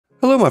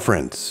Hello my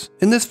friends,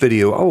 in this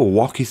video I will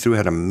walk you through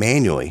how to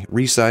manually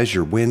resize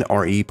your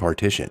WinRE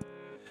partition.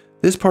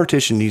 This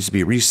partition needs to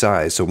be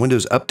resized so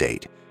Windows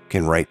Update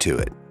can write to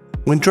it.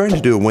 When trying to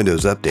do a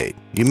Windows Update,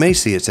 you may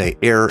see it say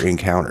error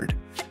encountered.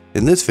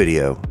 In this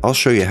video, I'll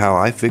show you how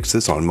I fix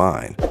this on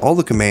mine. All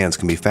the commands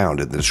can be found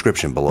in the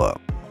description below.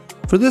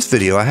 For this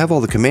video I have all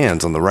the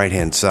commands on the right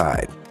hand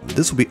side.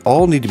 This will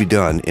all need to be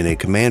done in a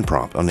command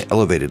prompt on the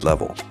elevated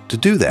level. To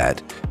do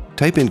that,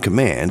 type in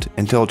command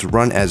and tell it to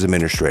run as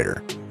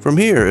administrator. From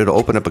here, it'll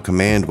open up a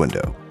command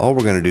window. All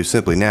we're going to do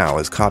simply now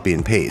is copy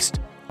and paste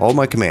all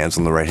my commands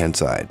on the right hand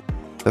side.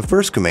 The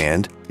first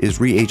command is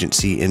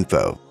reagentc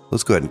info.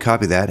 Let's go ahead and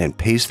copy that and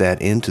paste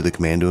that into the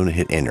command window and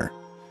hit enter.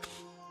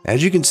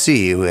 As you can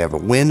see, we have a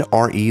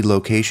WinRE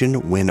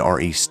location,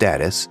 WinRE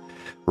status.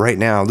 Right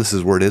now, this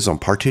is where it is on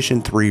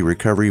Partition 3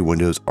 Recovery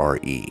Windows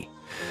RE.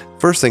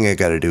 First thing I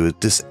got to do is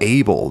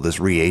disable this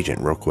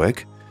reagent real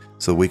quick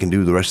so we can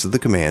do the rest of the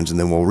commands, and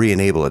then we'll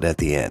re-enable it at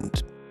the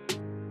end.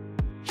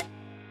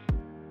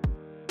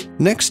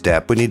 Next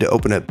step, we need to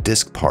open up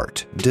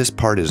Diskpart.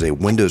 Diskpart is a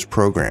Windows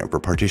program for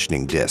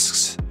partitioning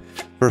disks.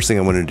 First thing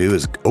I'm going to do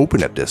is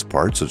open up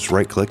Diskpart, so just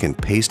right click and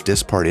paste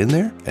Diskpart in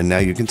there, and now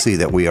you can see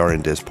that we are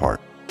in Diskpart.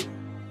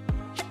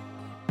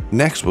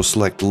 Next, we'll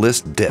select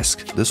List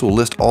Disk. This will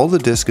list all the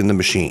disks in the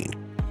machine.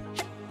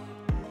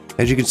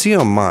 As you can see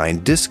on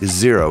mine, disk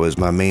 0 is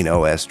my main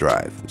OS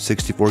drive,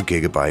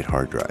 64GB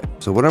hard drive.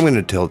 So what I'm going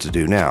to tell it to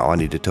do now, I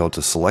need to tell it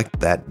to select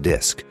that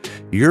disk.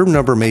 Your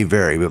number may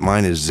vary, but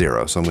mine is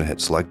 0, so I'm going to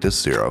hit select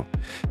disk 0.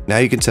 Now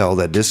you can tell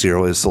that disk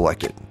 0 is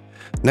selected.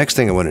 Next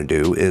thing I want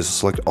to do is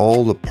select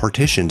all the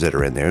partitions that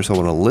are in there, so I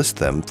want to list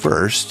them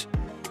first.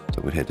 So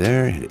I'm going to hit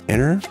there, hit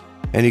enter,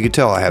 and you can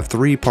tell I have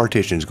 3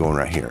 partitions going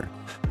right here.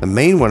 The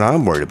main one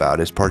I'm worried about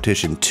is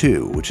partition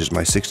 2, which is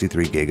my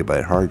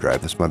 63GB hard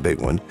drive. That's my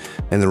big one.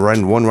 And the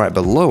one right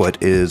below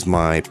it is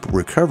my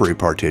recovery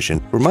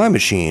partition. For my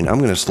machine, I'm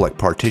going to select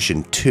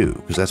partition 2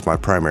 because that's my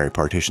primary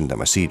partition that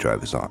my C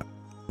drive is on.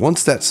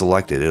 Once that's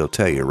selected, it'll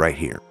tell you right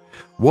here.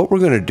 What we're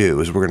going to do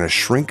is we're going to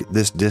shrink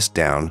this disk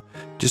down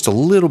just a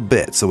little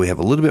bit so we have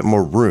a little bit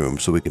more room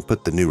so we can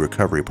put the new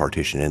recovery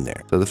partition in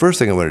there. So the first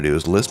thing I'm going to do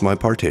is list my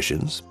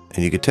partitions,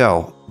 and you can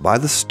tell by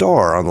the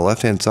star on the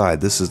left hand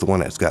side, this is the one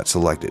that's got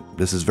selected.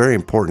 This is very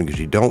important because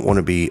you don't want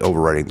to be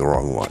overwriting the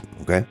wrong one,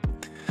 okay?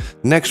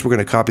 Next, we're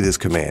going to copy this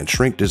command,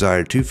 shrink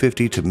desired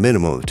 250 to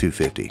minimum of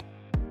 250.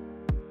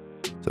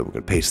 So we're going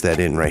to paste that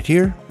in right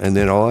here, and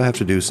then all I have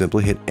to do is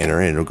simply hit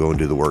enter and it'll go and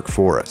do the work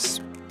for us.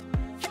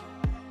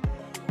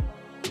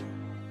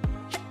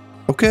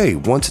 Okay,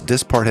 once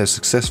Diskpart has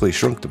successfully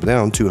shrunk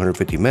down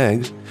 250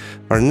 megs,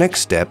 our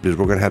next step is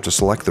we're going to have to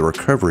select the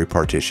recovery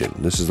partition.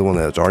 This is the one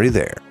that's already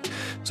there.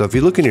 So if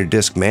you look in your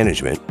disk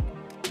management,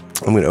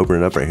 I'm going to open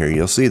it up right here.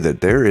 You'll see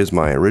that there is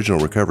my original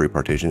recovery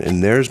partition,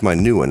 and there's my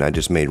new one I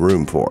just made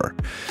room for.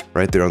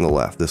 Right there on the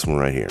left, this one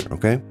right here,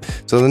 okay?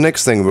 So the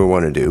next thing we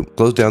want to do,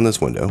 close down this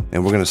window,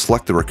 and we're going to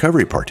select the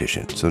recovery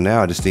partition. So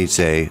now I just need to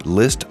say,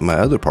 list my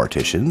other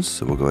partitions.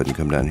 So we'll go ahead and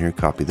come down here,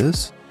 copy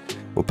this.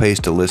 We'll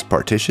paste to list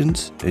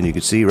partitions, and you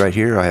can see right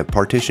here I have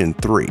partition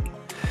 3.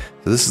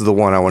 So this is the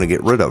one I want to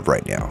get rid of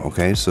right now,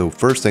 okay? So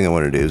first thing I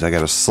want to do is I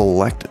got to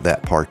select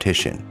that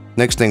partition.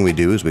 Next thing we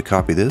do is we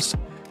copy this,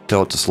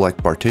 tell it to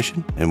select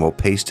partition, and we'll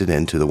paste it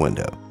into the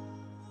window.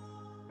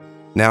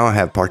 Now I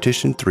have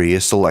partition 3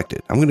 is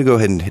selected. I'm going to go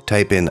ahead and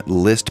type in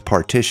list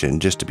partition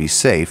just to be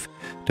safe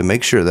to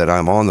make sure that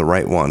I'm on the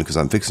right one because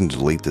I'm fixing to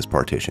delete this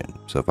partition.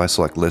 So if I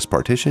select list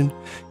partition,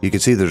 you can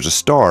see there's a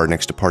star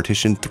next to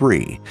partition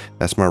 3.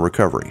 That's my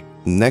recovery.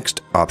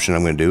 Next option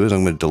I'm going to do is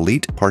I'm going to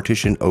delete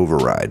partition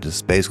override.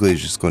 This basically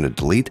is just going to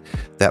delete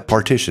that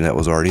partition that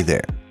was already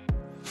there.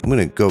 I'm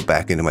going to go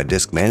back into my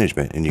disk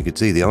management, and you can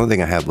see the only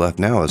thing I have left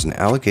now is an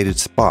allocated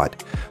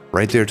spot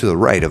right there to the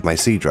right of my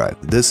C drive.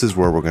 This is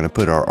where we're going to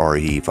put our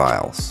RE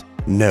files.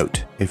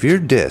 Note, if your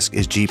disk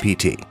is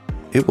GPT,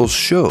 it will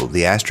show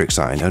the asterisk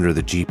sign under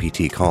the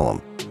GPT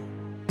column.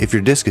 If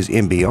your disk is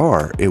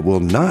MBR, it will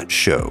not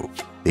show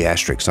the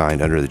asterisk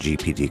sign under the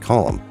GPT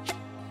column.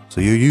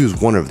 So you use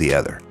one or the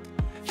other.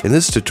 In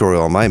this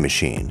tutorial on my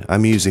machine,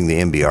 I'm using the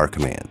MBR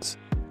commands.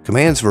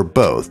 Commands for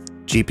both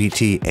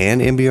GPT and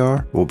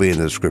MBR will be in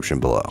the description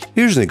below.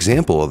 Here's an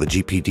example of a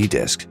GPT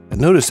disk. And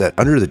notice that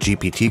under the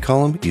GPT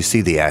column, you see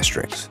the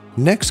asterisks.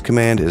 Next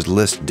command is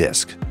list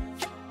disk.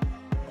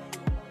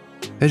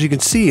 As you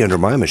can see under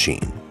my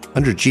machine,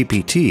 under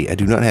GPT, I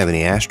do not have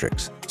any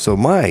asterisks. So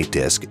my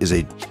disk is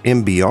a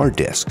MBR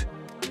disk.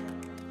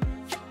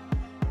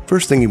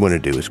 First thing you want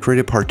to do is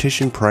create a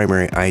partition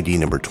primary ID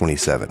number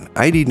 27.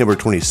 ID number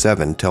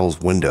 27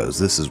 tells Windows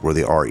this is where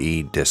the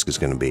RE disk is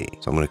going to be.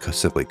 So I'm going to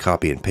simply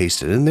copy and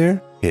paste it in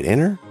there, hit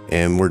enter,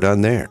 and we're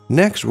done there.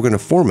 Next, we're going to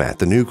format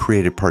the new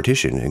created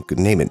partition and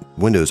name it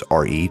Windows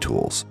RE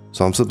Tools.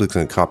 So I'm simply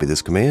going to copy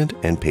this command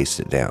and paste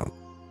it down.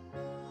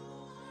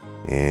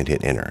 And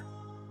hit enter.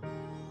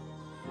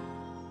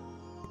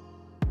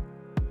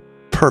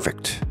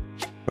 Perfect.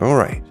 All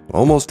right,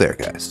 almost there,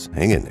 guys.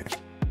 Hang in there.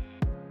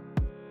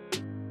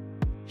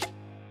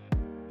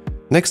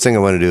 Next thing I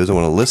want to do is I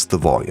want to list the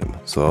volume.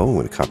 So I'm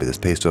going to copy this,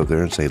 paste over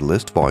there and say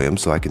list volume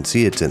so I can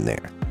see it's in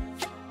there.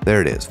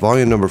 There it is,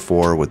 volume number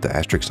 4 with the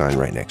asterisk sign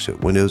right next to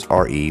it. Windows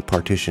RE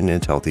Partition,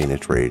 it's healthy and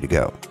it's ready to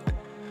go.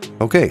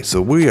 Okay,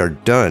 so we are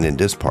done in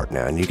Diskpart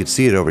now, and you can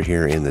see it over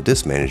here in the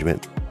disk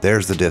management.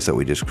 There's the disk that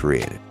we just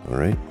created, all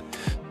right?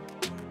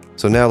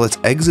 So now let's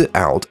exit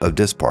out of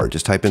Diskpart.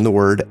 Just type in the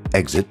word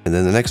exit, and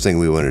then the next thing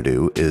we want to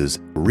do is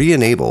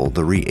re-enable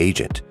the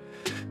reagent.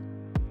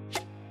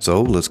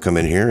 So let's come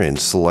in here and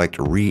select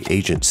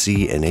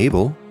reagentc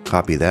enable,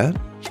 copy that,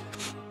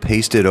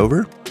 paste it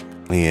over,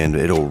 and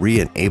it'll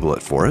re-enable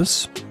it for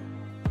us.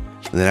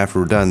 And then after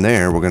we're done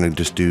there, we're going to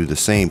just do the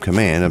same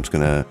command. I'm just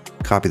going to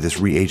copy this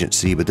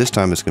reagentc, but this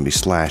time it's going to be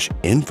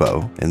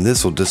 /info, and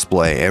this will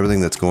display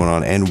everything that's going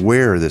on and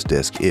where this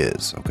disk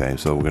is. Okay,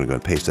 so we're going to go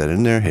and paste that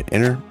in there, hit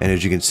enter, and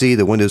as you can see,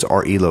 the Windows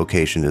RE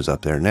location is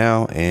up there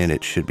now, and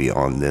it should be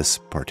on this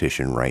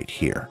partition right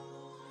here.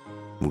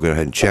 We'll go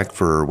ahead and check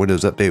for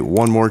Windows Update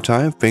one more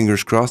time.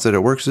 Fingers crossed that it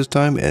works this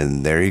time,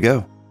 and there you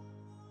go.